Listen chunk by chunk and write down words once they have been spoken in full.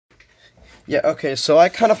Yeah, okay, so I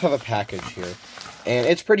kind of have a package here, and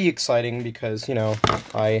it's pretty exciting because, you know,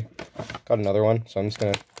 I got another one, so I'm just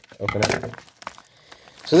gonna open it.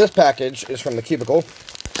 So this package is from the Cubicle,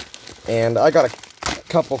 and I got a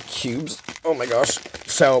couple cubes. Oh my gosh.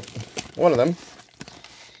 So, one of them,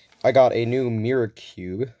 I got a new mirror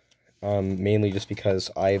cube, mainly just because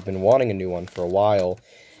I've been wanting a new one for a while,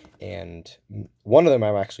 and one of them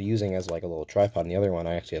I'm actually using as like a little tripod, and the other one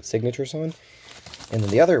I actually have signatures on. And then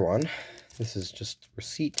the other one, this is just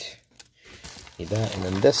receipt. Need that, and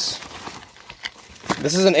then this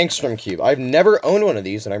is an Angstrom cube. I've never owned one of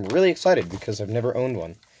these, and I'm really excited because I've never owned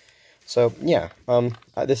one. So yeah,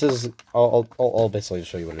 this is I'll basically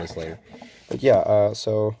show you what it is later. But yeah,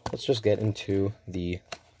 so let's just get into the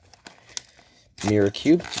mirror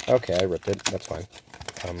cube. Okay, I ripped it. That's fine.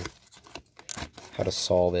 How to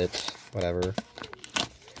solve it? Whatever.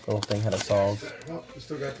 Little thing how to solve. Oh, we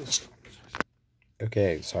still got this.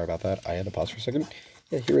 Okay, sorry about that. I had to pause for a second.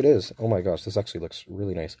 Yeah, here it is. Oh my gosh, this actually looks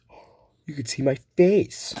really nice. You can see my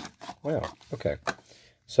face. Wow, okay.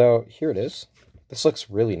 So, here it is. This looks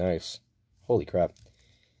really nice. Holy crap.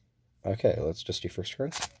 Okay, let's just do first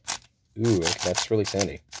turn. Ooh, okay, that's really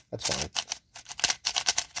sandy. That's fine.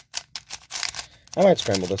 I might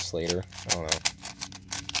scramble this later. I don't know.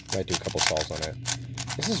 Might do a couple solves on it.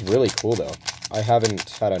 This is really cool, though. I haven't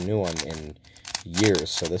had a new one in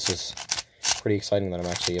years, so this is pretty exciting that I'm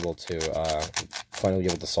actually able to finally be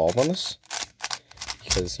able to solve on this,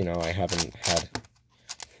 because, you know, I haven't had,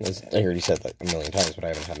 as I already said like a million times, but I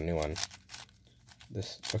haven't had a new one.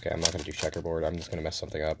 Okay, I'm not going to do checkerboard, I'm just going to mess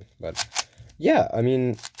something up, but yeah, I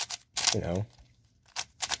mean, you know,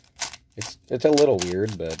 it's a little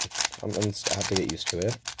weird, but I have to get used to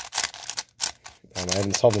it. I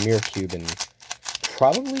haven't solved the mirror cube in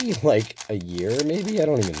probably like a year, maybe. I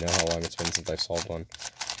don't even know how long it's been since I've solved one.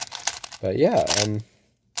 But yeah, I don't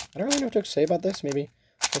really know what to say about this. Maybe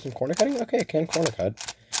some corner cutting? Okay, I can corner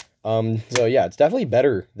cut. So yeah, it's definitely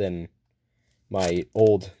better than my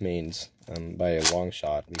old mains, by a long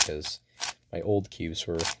shot, because my old cubes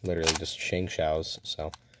were literally just shang shaos.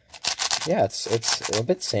 So yeah, it's a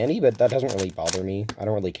bit sandy, but that doesn't really bother me. I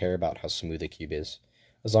don't really care about how smooth a cube is,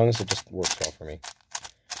 as long as it just works well for me.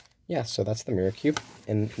 Yeah, so that's the mirror cube,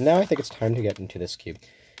 and now I think it's time to get into this cube.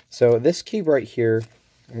 So this cube right here,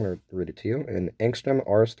 I'm going to read it to you, an Angstrom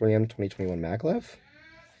RS3M 2021 maglev.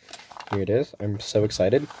 Here it is. I'm so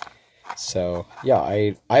excited. So, yeah,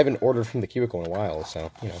 I haven't ordered from the Cubicle in a while, so,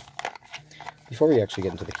 you know. Before we actually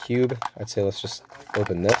get into the cube, I'd say let's just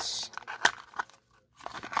open this.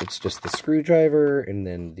 It's just the screwdriver, and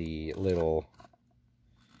then the little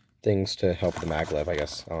things to help the maglev, I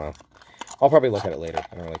guess. I don't know. I'll probably look at it later.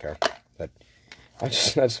 I don't really care. But I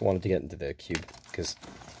just wanted to get into the cube, because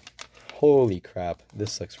holy crap,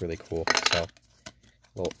 this looks really cool. So,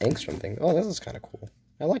 little Angstrom thing. Oh, this is kind of cool.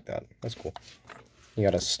 I like that. That's cool. You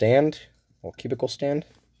got a stand, a little cubicle stand.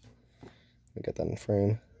 Let me get that in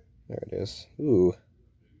frame. There it is. Ooh.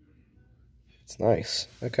 It's nice.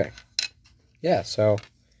 Okay. Yeah, so,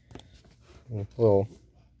 a little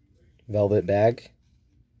velvet bag.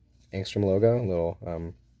 Angstrom logo. A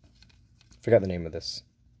little, forgot the name of this.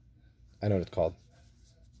 I know what it's called.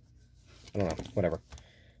 I don't know. Whatever.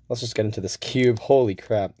 Let's just get into this cube. Holy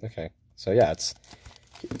crap. Okay. So yeah, it's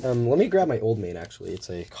let me grab my old main, actually. It's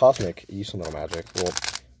a Cosmic Use Little Magic. Well,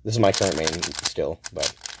 this is my current main still,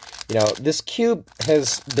 but you know, this cube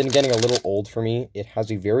has been getting a little old for me. It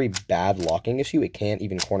has a very bad locking issue. It can't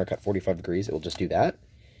even corner cut 45 degrees. It will just do that.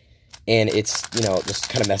 And it's, you know, just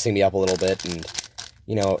kind of messing me up a little bit, and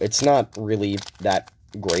you know, it's not really that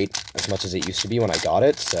great as much as it used to be when I got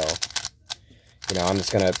it, so you know, I'm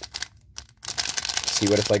just gonna see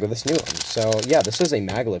what it's like with this new one. So yeah, this is a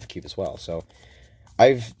maglev cube as well. So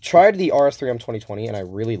I've tried the RS3M 2020 and I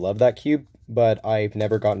really love that cube, but I've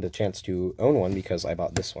never gotten the chance to own one because I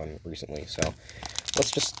bought this one recently. So let's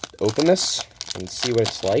just open this and see what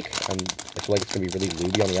it's like. I feel like it's gonna be really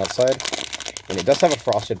lubey on the outside, and it does have a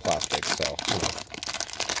frosted plastic, so you know,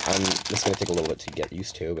 it's gonna take a little bit to get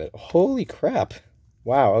used to. But holy crap!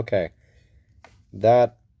 Wow. Okay,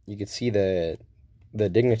 that you can see the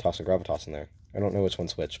Dignitas and Gravitas in there. I don't know which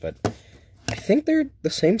one's which, but I think they're the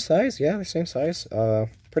same size. Yeah, the same size.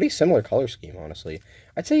 Pretty similar color scheme, honestly.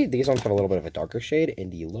 I'd say these ones have a little bit of a darker shade,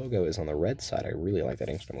 and the logo is on the red side. I really like that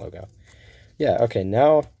Angstrom logo. Yeah, okay,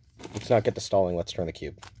 now let's not get to stalling. Let's turn the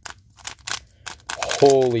cube.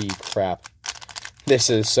 Holy crap. This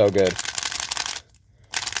is so good.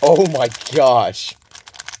 Oh my gosh.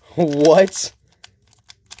 What?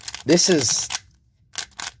 This is...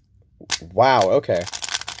 Wow, okay.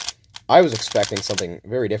 I was expecting something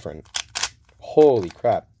very different. Holy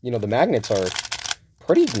crap. You know, the magnets are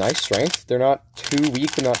pretty nice strength. They're not too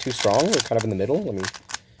weak and not too strong. They're kind of in the middle. Let me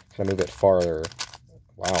kind of move it farther.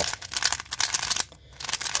 Wow.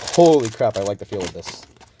 Holy crap, I like the feel of this.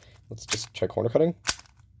 Let's just try corner cutting.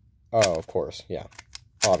 Oh, of course, yeah.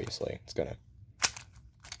 Obviously, it's gonna...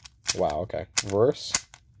 Wow, okay. Reverse.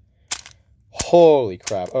 Holy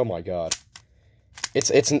crap, oh my god.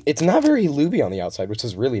 It's not very lubey on the outside, which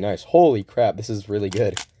is really nice. Holy crap, this is really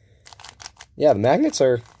good. Yeah, the magnets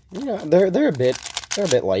are, you know, they're a bit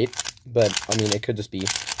light, but I mean, it could just be,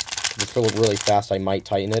 if it's really fast, I might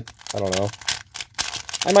tighten it. I don't know.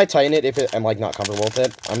 I might tighten it if I'm like not comfortable with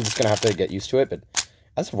it. I'm just gonna have to get used to it, but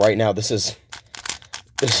as of right now, this is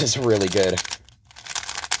really good.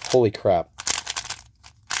 Holy crap.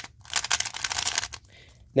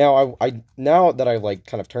 Now, now that I've, like,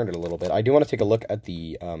 kind of turned it a little bit, I do want to take a look at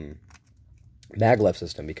the, maglev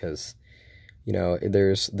system, because, you know,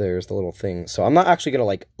 there's the little thing. So I'm not actually going to,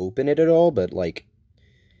 like, open it at all, but, like,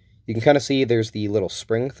 you can kind of see there's the little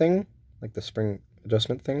spring thing, like the spring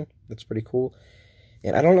adjustment thing. That's pretty cool.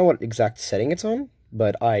 And I don't know what exact setting it's on,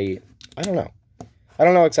 but I don't know. I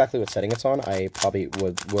don't know exactly what setting it's on. I probably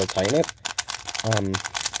will tighten it.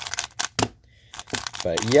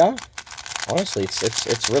 But, yeah. Honestly,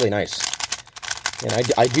 it's really nice,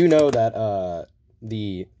 and I do know that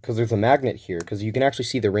because there's a magnet here, because you can actually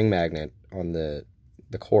see the ring magnet on the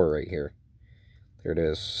core right here. There it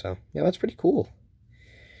is. So yeah, that's pretty cool.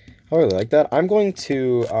 I really like that. I'm going to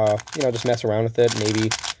you know, just mess around with it, maybe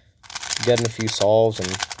get in a few solves, and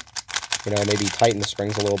you know, maybe tighten the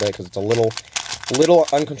springs a little bit, because it's a little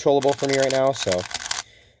uncontrollable for me right now. So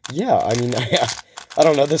yeah, I mean, I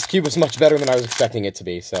don't know. This cube was much better than I was expecting it to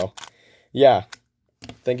be. So. Yeah,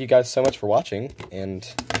 thank you guys so much for watching, and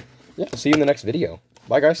yeah, see you in the next video.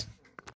 Bye, guys.